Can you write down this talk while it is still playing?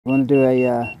We're going to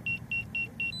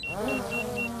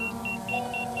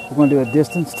do a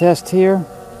distance test here.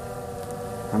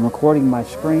 I'm recording my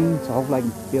screen, so hopefully I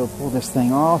can be able to pull this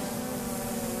thing off.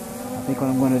 I think what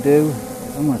I'm going to do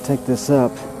is I'm going to take this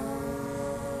up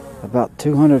about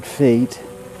 200 feet.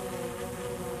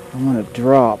 I'm going to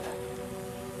drop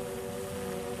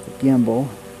the gimbal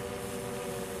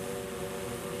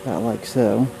about like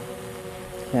so.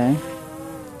 Okay.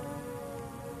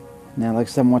 Now, like I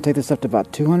said, I'm going to take this up to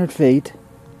about 200 feet.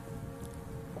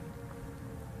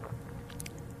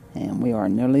 And we are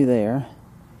nearly there.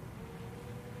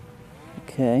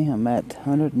 Okay, I'm at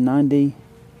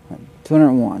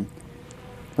 201.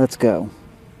 Let's go.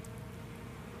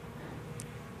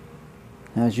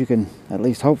 Now, as you can at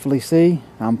least hopefully see,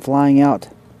 I'm flying out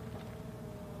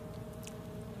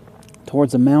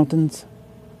towards the mountains.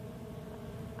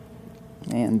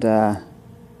 And,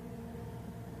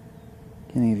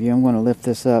 any of you, I'm going to lift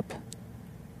this up,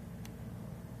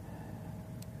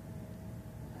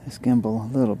 this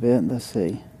gimbal a little bit. Let's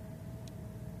see.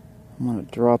 I'm going to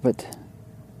drop it.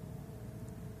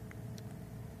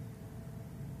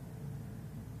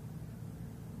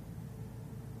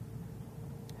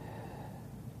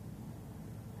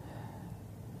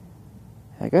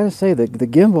 I gotta say the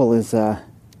gimbal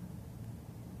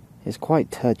is quite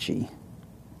touchy.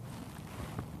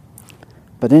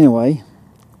 But anyway.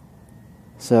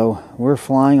 So we're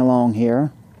flying along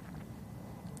here,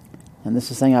 and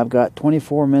this is saying I've got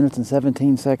 24 minutes and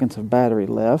 17 seconds of battery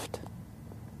left.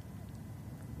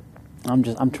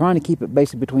 I'm trying to keep it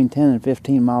basically between 10 and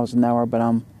 15 miles an hour,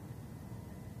 but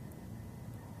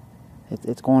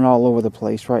it's going all over the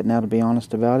place right now, to be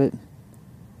honest about it.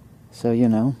 So, you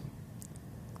know,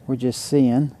 we're just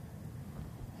seeing.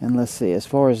 And let's see, as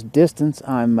far as distance,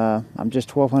 I'm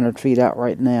just 1,200 feet out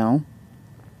right now.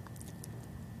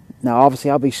 Now, obviously,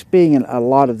 I'll be speeding a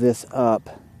lot of this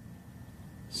up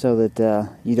so that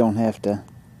you don't have to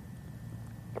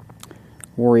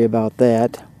worry about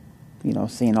that, you know,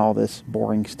 seeing all this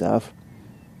boring stuff.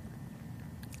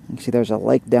 You can see there's a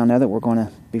lake down there that we're going to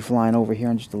be flying over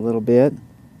here in just a little bit.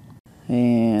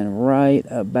 And right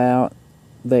about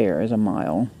there is a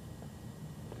mile.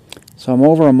 So I'm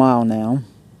over a mile now.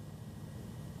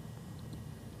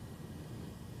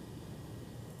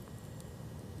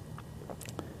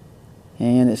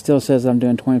 And it still says I'm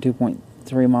doing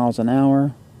 22.3 miles an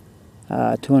hour,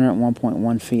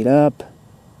 201.1 feet up,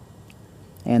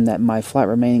 and that my flight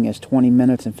remaining is 20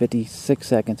 minutes and 56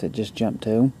 seconds. It just jumped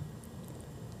to.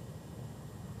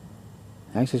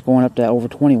 Actually, it's going up to over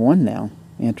 21 now.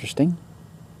 Interesting.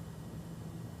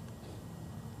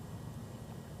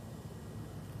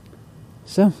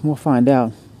 So, we'll find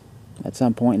out at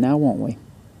some point now, won't we?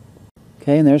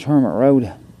 Okay, and there's Hermit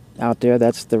Road out there.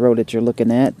 That's the road that you're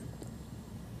looking at.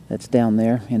 That's down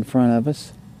there in front of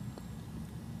us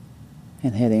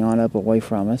and heading on up away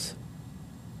from us.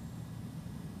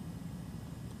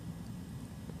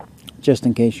 Just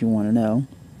in case you want to know.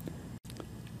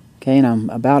 Okay, and I'm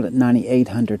about at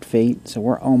 9,800 feet, so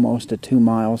we're almost at 2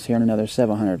 miles here in another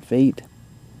 700 feet.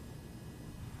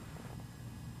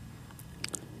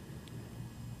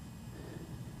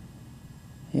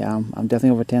 Yeah, I'm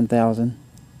definitely over 10,000.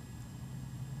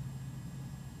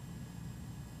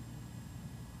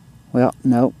 Well,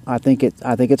 no, I think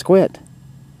it's quit.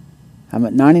 I'm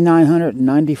at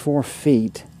 9,994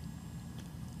 feet.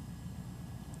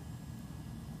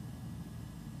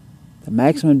 The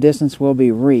maximum distance will be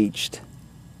reached.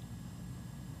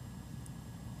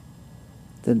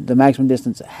 The maximum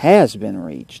distance has been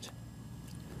reached.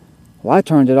 Well, I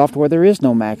turned it off to where there is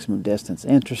no maximum distance.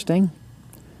 Interesting.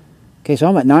 Okay, so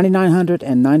I'm at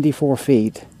 9,994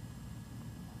 feet.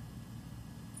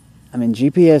 I'm in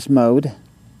GPS mode.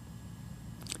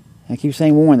 I keep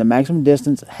saying warning, the maximum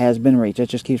distance has been reached. It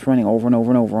just keeps running over and over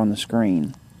and over on the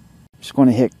screen. Just going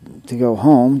to hit to go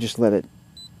home. Just let it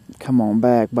come on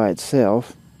back by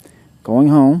itself. Going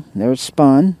home. There it's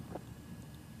spun.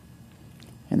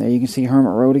 And there you can see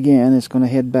Hermit Road again. It's going to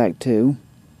head back to.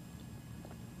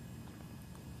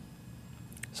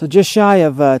 So just shy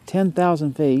of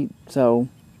 10,000 feet. So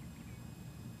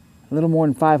a little more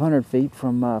than 500 feet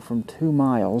from 2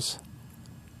 miles.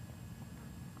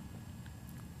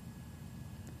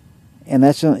 And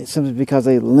that's simply because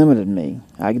they limited me.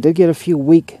 I did get a few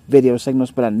weak video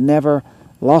signals, but I never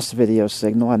lost a video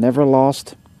signal. I never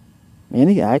lost I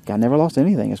never lost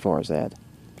anything as far as that.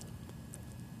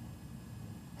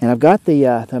 And I've got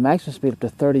the maximum speed up to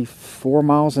 34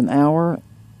 miles an hour,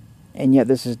 and yet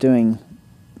this is doing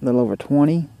a little over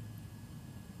 20.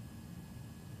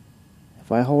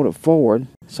 If I hold it forward,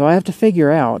 so I have to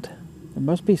figure out, there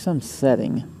must be some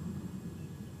setting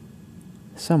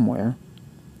somewhere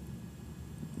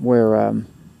where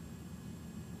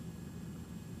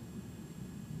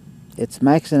it's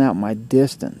maxing out my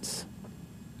distance,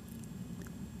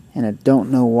 and I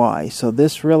don't know why. So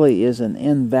this really is an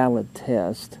invalid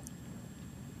test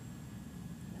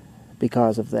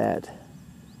because of that.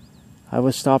 I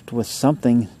was stopped with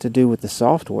something to do with the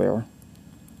software.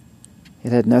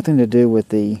 It had nothing to do with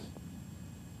the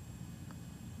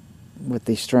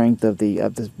strength of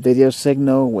the video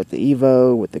signal, with the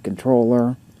Evo, with the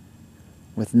controller,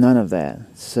 with none of that.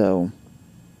 So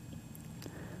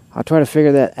I'll try to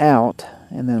figure that out,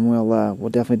 and then we'll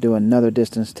definitely do another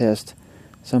distance test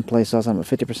someplace else. I'm at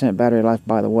 50% battery life,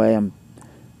 by the way. I'm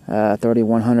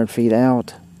 3,100 feet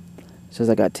out. It says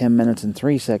I got 10 minutes and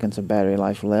 3 seconds of battery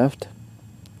life left.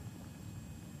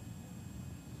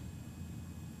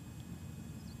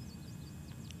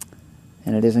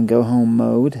 And it is in go home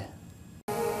mode.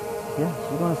 Yeah,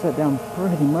 she's going to set down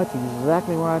pretty much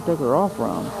exactly where I took her off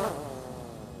from.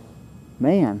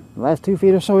 Man, the last 2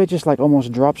 feet or so, it just like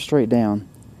almost dropped straight down.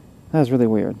 That was really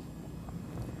weird.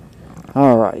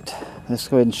 Alright, let's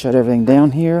go ahead and shut everything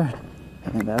down here,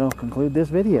 and that'll conclude this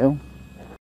video.